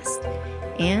podcast,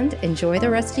 and enjoy the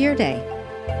rest of your day.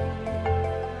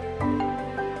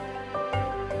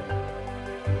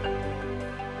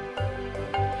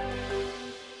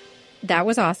 That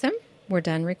was awesome. We're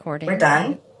done recording. We're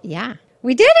done? Yeah.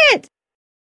 We did it!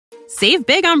 Save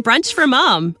big on brunch for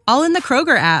mom, all in the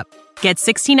Kroger app. Get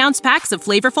 16-ounce packs of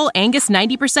flavorful Angus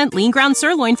 90% lean ground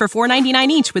sirloin for $4.99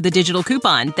 each with a digital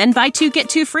coupon. Then buy 2, get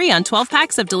 2 free on 12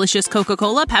 packs of delicious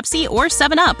Coca-Cola, Pepsi, or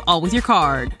 7-Up, all with your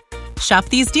card. Shop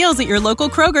these deals at your local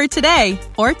Kroger today,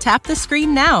 or tap the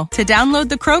screen now to download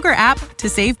the Kroger app to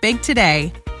save big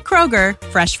today. Kroger,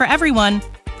 fresh for everyone.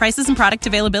 Prices and product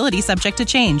availability subject to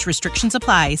change. Restrictions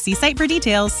apply. See site for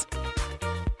details.